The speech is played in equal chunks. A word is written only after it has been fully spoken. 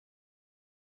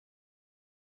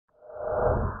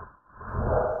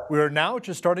We are now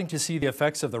just starting to see the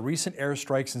effects of the recent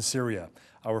airstrikes in Syria.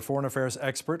 Our foreign affairs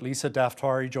expert, Lisa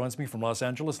Daftari, joins me from Los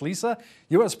Angeles. Lisa,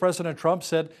 U.S. President Trump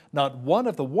said not one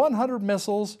of the 100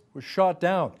 missiles was shot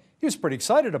down. He was pretty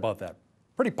excited about that,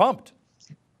 pretty pumped.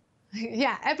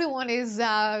 Yeah, everyone is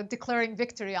declaring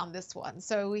victory on this one.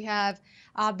 So we have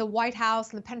the White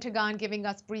House and the Pentagon giving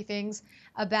us briefings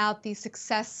about the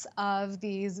success of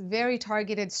these very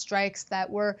targeted strikes that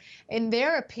were, in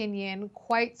their opinion,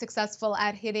 quite successful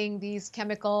at hitting these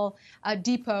chemical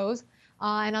depots.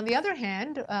 And on the other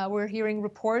hand, we're hearing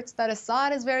reports that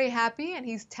Assad is very happy and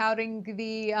he's touting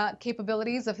the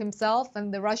capabilities of himself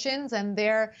and the Russians and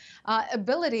their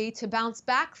ability to bounce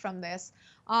back from this.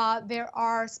 There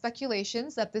are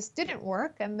speculations that this didn't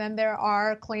work, and then there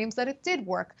are claims that it did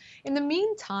work. In the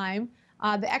meantime,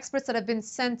 the experts that have been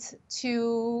sent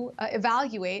to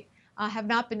evaluate have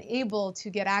not been able to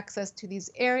get access to these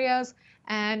areas.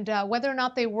 And whether or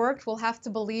not they worked, we'll have to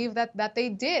believe that they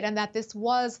did, and that this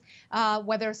was,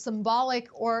 whether symbolic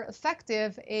or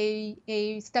effective,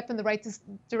 a step in the right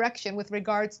direction with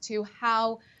regards to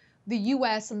how the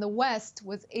U.S. and the West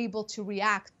was able to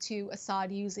react to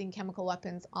Assad using chemical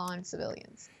weapons on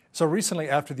civilians. So recently,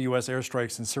 after the U.S.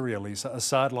 airstrikes in Syria, Lisa,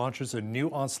 Assad launches a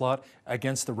new onslaught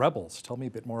against the rebels. Tell me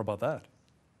a bit more about that.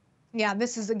 Yeah,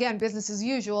 this is, again, business as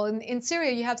usual. In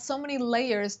Syria, you have so many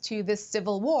layers to this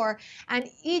civil war, and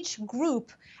each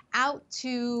group out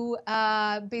to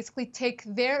basically take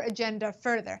their agenda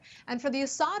further. And for the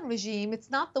Assad regime,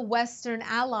 it's not the Western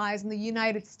allies and the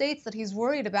United States that he's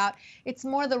worried about. It's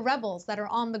more the rebels that are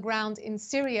on the ground in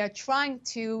Syria trying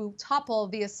to topple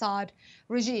the Assad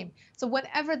regime. So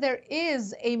whenever there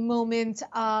is a moment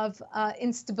of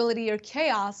instability or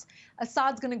chaos,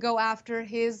 Assad's going to go after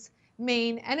his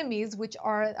main enemies, which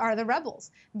are the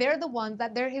rebels. They're the ones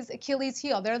they're his Achilles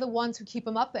heel. They're the ones who keep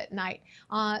him up at night.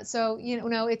 So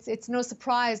it's no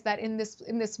surprise that in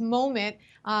this moment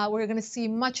we're going to see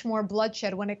much more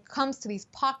bloodshed when it comes to these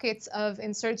pockets of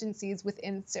insurgencies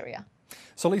within Syria.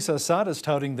 So Lisa, Assad is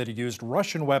touting that he used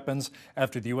Russian weapons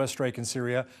after the U.S. strike in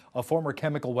Syria. A former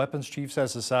chemical weapons chief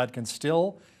says Assad can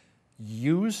still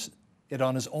use it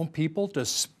on his own people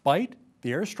despite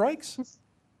the airstrikes.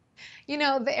 You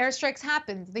know, the airstrikes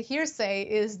happened. The hearsay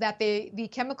is that the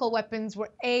chemical weapons were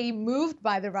A, moved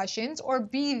by the Russians, or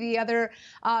B, the other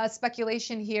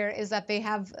speculation here is that they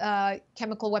have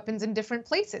chemical weapons in different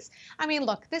places. I mean,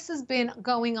 look, this has been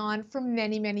going on for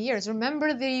many, many years.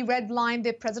 Remember the red line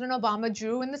that President Obama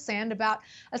drew in the sand about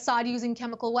Assad using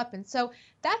chemical weapons. So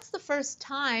that's the first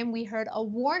time we heard a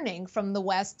warning from the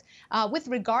West with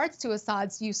regards to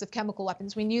Assad's use of chemical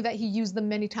weapons. We knew that he used them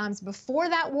many times before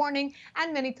that warning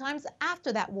and many times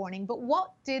after that warning. But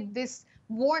what did this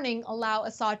warning allow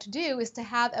Assad to do is to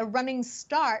have a running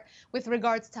start with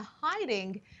regards to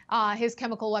hiding his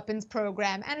chemical weapons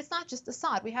program. And it's not just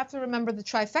Assad. We have to remember the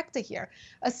trifecta here.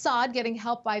 Assad getting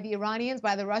help by the Iranians,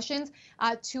 by the Russians,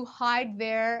 to hide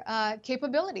their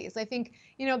capabilities. I think,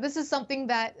 this is something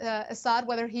that Assad,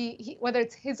 whether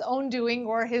it's his own doing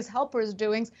or his helpers'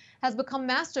 doings, has become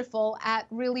masterful at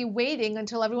really waiting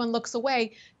until everyone looks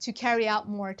away to carry out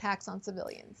more attacks on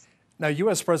civilians. Now,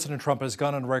 U.S. President Trump has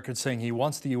gone on record saying he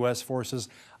wants the U.S. forces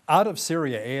out of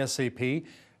Syria ASAP.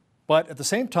 But at the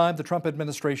same time, the Trump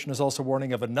administration is also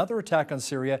warning of another attack on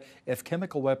Syria if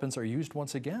chemical weapons are used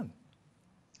once again.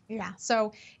 Yeah,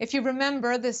 so if you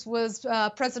remember, this was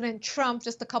President Trump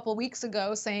just a couple weeks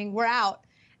ago saying we're out.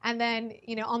 And then,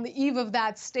 on the eve of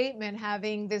that statement,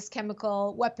 having this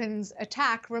chemical weapons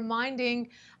attack, reminding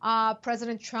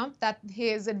President Trump that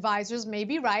his advisors may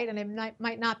be right and it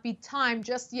might not be time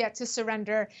just yet to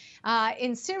surrender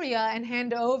in Syria and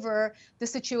hand over the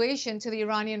situation to the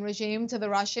Iranian regime, to the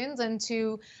Russians, and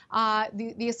to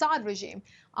the Assad regime.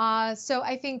 So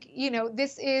I think,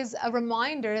 this is a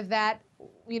reminder that,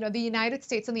 the United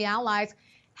States and the allies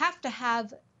have to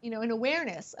have an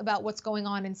awareness about what's going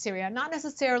on in Syria, not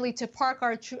necessarily to park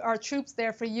our troops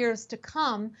there for years to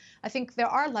come. I think there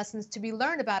are lessons to be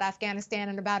learned about Afghanistan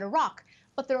and about Iraq,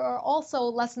 but there are also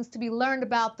lessons to be learned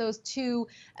about those two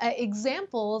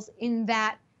examples in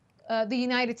that the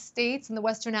United States and the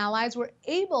Western allies were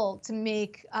able to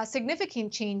make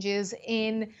significant changes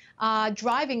in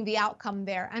driving the outcome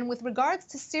there. And with regards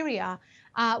to Syria,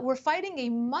 we're fighting a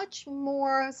much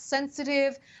more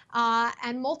sensitive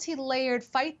and multi-layered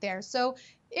fight there. So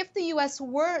if the U.S.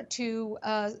 were to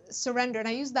surrender, and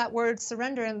I use that word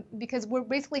surrender because we're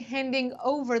basically handing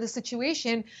over the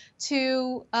situation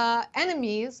to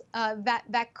enemies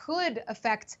that could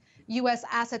affect U.S.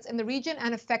 assets in the region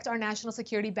and affect our national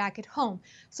security back at home.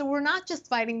 So we're not just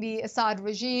fighting the Assad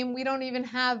regime. We don't even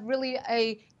have really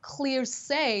a clear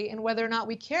say in whether or not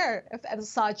we care if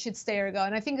Assad should stay or go.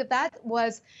 And I think that that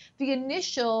was the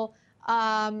initial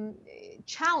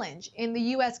challenge in the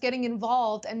U.S. getting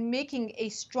involved and making a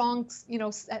strong,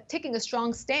 taking a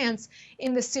strong stance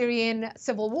in the Syrian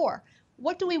civil war.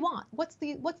 What do we want? What's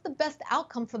the best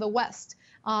outcome for the West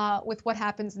with what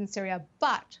happens in Syria?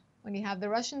 But when you have the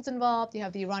Russians involved, you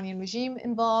have the Iranian regime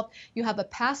involved, you have a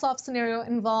pass-off scenario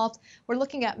involved, we're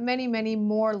looking at many, many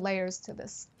more layers to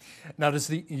this. Now, does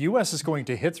the U.S. is going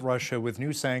to hit Russia with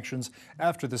new sanctions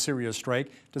after the Syria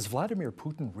strike? Does Vladimir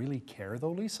Putin really care, though,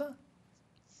 Lisa?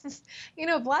 You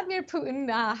know, Vladimir Putin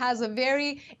has a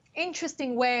very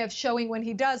interesting way of showing when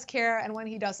he does care and when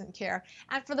he doesn't care.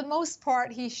 And for the most part,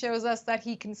 he shows us that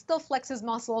he can still flex his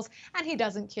muscles and he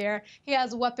doesn't care. He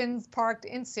has weapons parked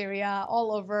in Syria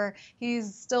all over.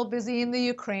 He's still busy in the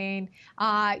Ukraine.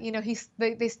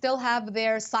 They still have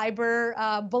their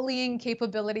cyber bullying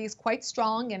capabilities quite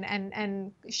strong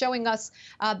and showing us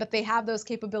that they have those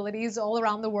capabilities all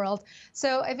around the world.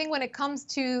 So I think when it comes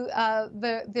to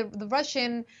the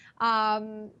Russian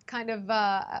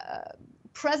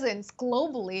presence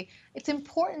globally, it's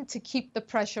important to keep the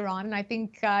pressure on. And I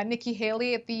think Nikki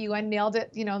Haley at the UN nailed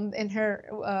it, in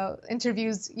her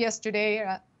interviews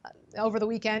yesterday, over the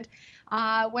weekend,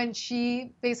 when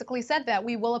she basically said that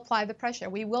we will apply the pressure.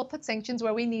 We will put sanctions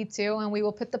where we need to, and we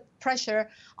will put the pressure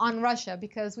on Russia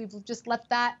because we've just let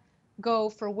that go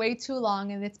for way too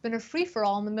long. And it's been a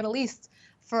free-for-all in the Middle East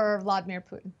for Vladimir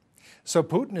Putin. So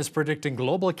Putin is predicting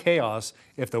global chaos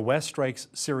if the West strikes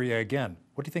Syria again.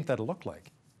 What do you think that'll look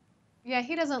like? Yeah,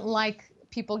 he doesn't like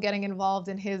people getting involved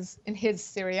in his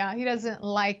Syria. He doesn't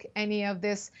like any of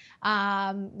this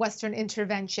Western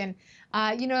intervention.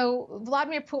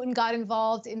 Vladimir Putin got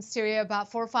involved in Syria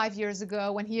about 4 or 5 years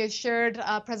ago when he assured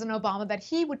President Obama that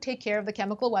he would take care of the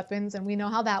chemical weapons, and we know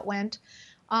how that went.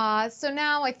 So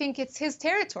now I think it's his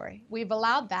territory. We've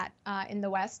allowed that in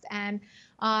the West. And,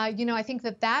 I think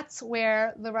that that's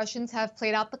where the Russians have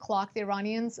played out the clock, the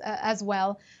Iranians as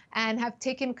well, and have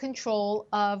taken control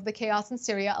of the chaos in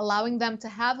Syria, allowing them to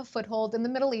have a foothold in the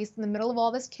Middle East in the middle of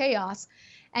all this chaos.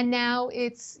 And now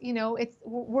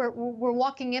we're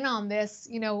walking in on this,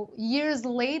 years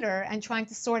later and trying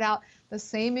to sort out the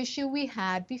same issue we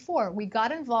had before. We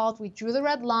got involved, we drew the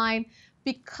red line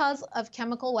because of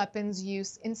chemical weapons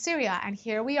use in Syria. And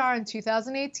here we are in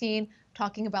 2018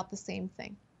 talking about the same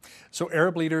thing. So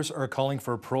Arab leaders are calling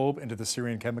for a probe into the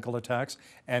Syrian chemical attacks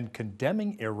and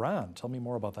condemning Iran. Tell me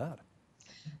more about that.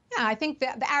 Yeah, I think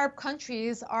that the Arab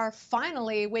countries are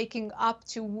finally waking up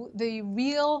to the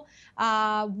real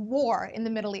war in the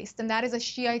Middle East, and that is a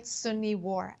Shiite-Sunni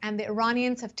war. And the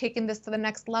Iranians have taken this to the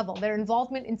next level. Their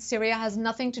involvement in Syria has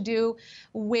nothing to do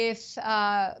with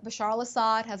Bashar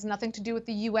al-Assad, has nothing to do with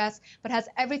the U.S., but has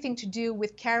everything to do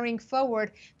with carrying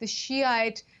forward the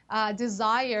Shiite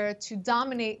desire to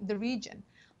dominate the region.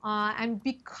 And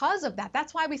because of that,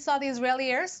 that's why we saw the Israeli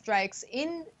airstrikes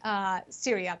in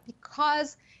Syria,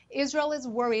 because Israel is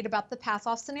worried about the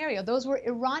pass-off scenario. Those were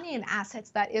Iranian assets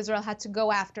that Israel had to go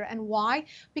after. And why?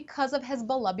 Because of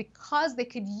Hezbollah, because they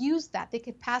could use that. They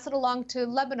could pass it along to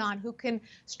Lebanon, who can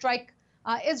strike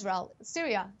Israel.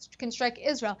 Syria can strike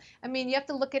Israel. I mean, you have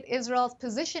to look at Israel's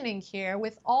positioning here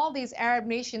with all these Arab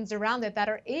nations around it that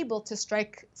are able to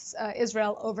strike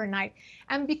Israel overnight.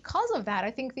 And because of that,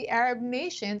 I think the Arab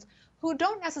nations who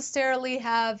don't necessarily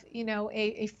have,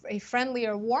 a friendly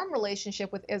or warm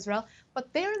relationship with Israel,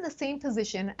 but they're in the same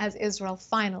position as Israel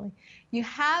finally. You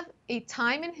have a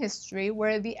time in history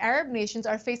where the Arab nations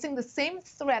are facing the same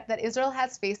threat that Israel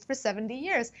has faced for 70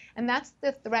 years, and that's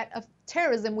the threat of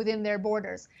terrorism within their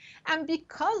borders. And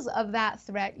because of that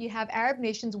threat, you have Arab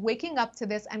nations waking up to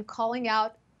this and calling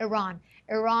out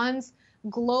Iran's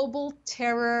global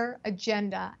terror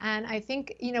agenda. And I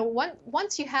think,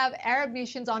 once you have Arab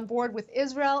nations on board with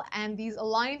Israel and these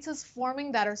alliances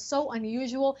forming that are so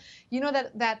unusual,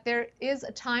 that there is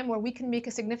a time where we can make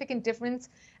a significant difference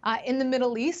in the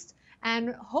Middle East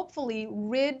and hopefully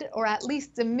rid or at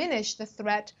least diminish the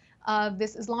threat of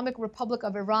this Islamic Republic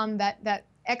of Iran that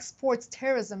exports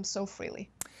terrorism so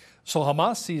freely. So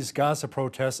Hamas sees Gaza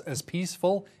protests as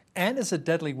peaceful and as a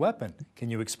deadly weapon. Can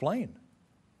you explain?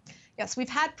 Yes, we've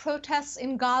had protests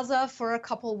in Gaza for a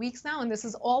couple of weeks now, and this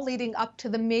is all leading up to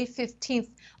the May 15th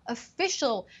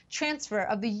official transfer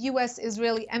of the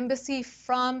U.S.-Israeli embassy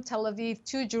from Tel Aviv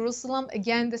to Jerusalem.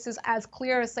 Again, this is as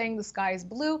clear as saying the sky is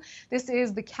blue. This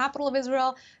is the capital of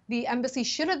Israel. The embassy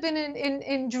should have been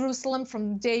in Jerusalem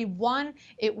from day one.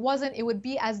 It wasn't. It would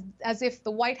be as if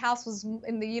the White House was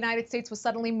in the United States was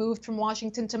suddenly moved from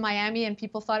Washington to Miami, and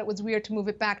people thought it was weird to move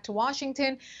it back to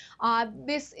Washington.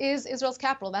 This is Israel's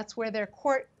capital. That's where their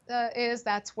court is.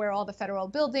 That's where all the federal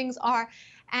buildings are.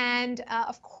 And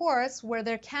of course, where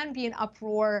there can be an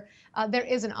uproar, there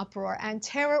is an uproar. And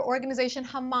terror organization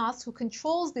Hamas, who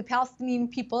controls the Palestinian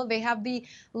people, they have the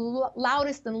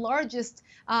loudest and largest,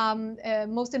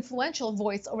 most influential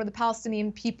voice over the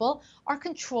Palestinian people, are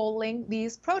controlling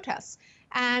these protests.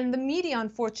 And the media,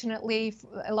 unfortunately,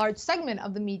 a large segment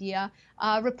of the media,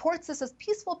 reports this as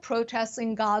peaceful protests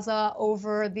in Gaza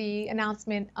over the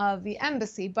announcement of the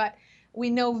embassy. But we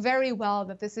know very well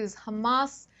that this is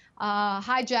Hamas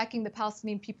hijacking the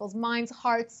Palestinian people's minds,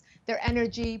 hearts, their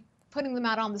energy, putting them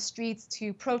out on the streets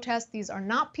to protest. These are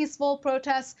not peaceful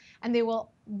protests, and they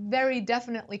will very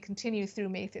definitely continue through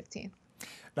May 15th.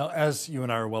 Now, as you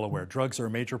and I are well aware, drugs are a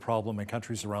major problem in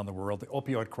countries around the world. The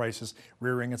opioid crisis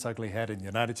rearing its ugly head in the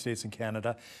United States and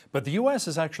Canada. But the U.S.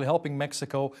 is actually helping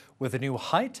Mexico with a new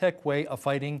high-tech way of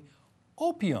fighting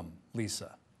opium,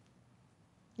 Lisa.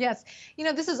 Yes,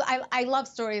 I love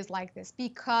stories like this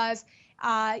because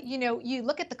you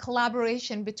look at the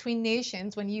collaboration between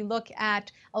nations when you look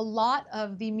at a lot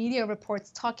of the media reports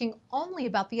talking only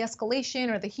about the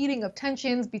escalation or the heating of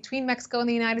tensions between Mexico and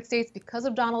the United States because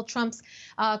of Donald Trump's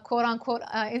quote unquote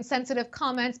insensitive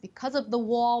comments, because of the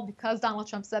wall, because Donald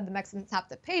Trump said the Mexicans have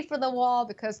to pay for the wall,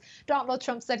 because Donald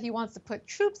Trump said he wants to put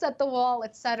troops at the wall,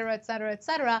 et cetera, et cetera, et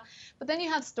cetera. But then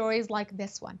you have stories like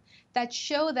this one that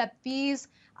show that these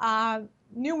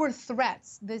newer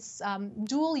threats, this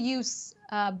dual-use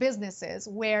businesses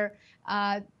where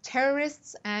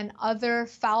terrorists and other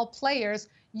foul players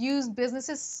use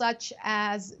businesses such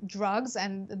as drugs,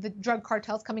 and the drug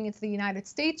cartels coming into the United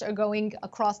States or going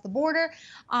across the border,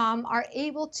 are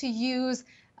able to use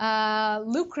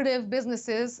lucrative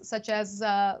businesses such as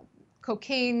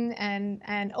cocaine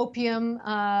and opium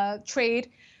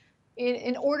trade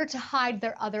in order to hide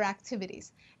their other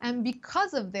activities. And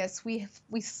because of this, we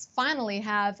finally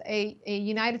have a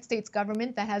United States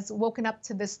government that has woken up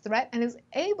to this threat and is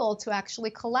able to actually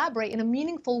collaborate in a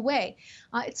meaningful way.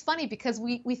 It's funny because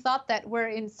we thought that we're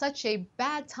in such a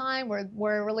bad time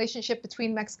where a relationship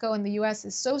between Mexico and the U.S.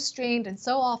 is so strained and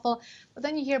so awful. But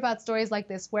then you hear about stories like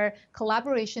this where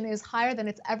collaboration is higher than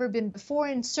it's ever been before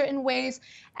in certain ways.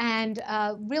 And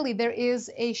really, there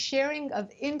is a sharing of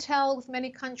intel with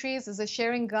many countries, there's a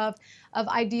sharing of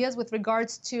ideas with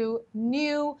regards to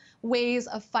new ways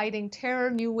of fighting terror,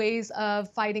 new ways of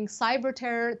fighting cyber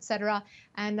terror, et cetera.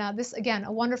 And this, again,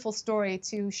 a wonderful story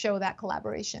to show that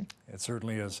collaboration. It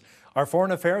certainly is. Our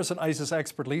foreign affairs and ISIS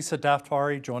expert Lisa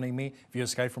Daftari joining me via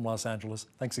Skype from Los Angeles.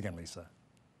 Thanks again, Lisa.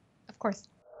 Of course.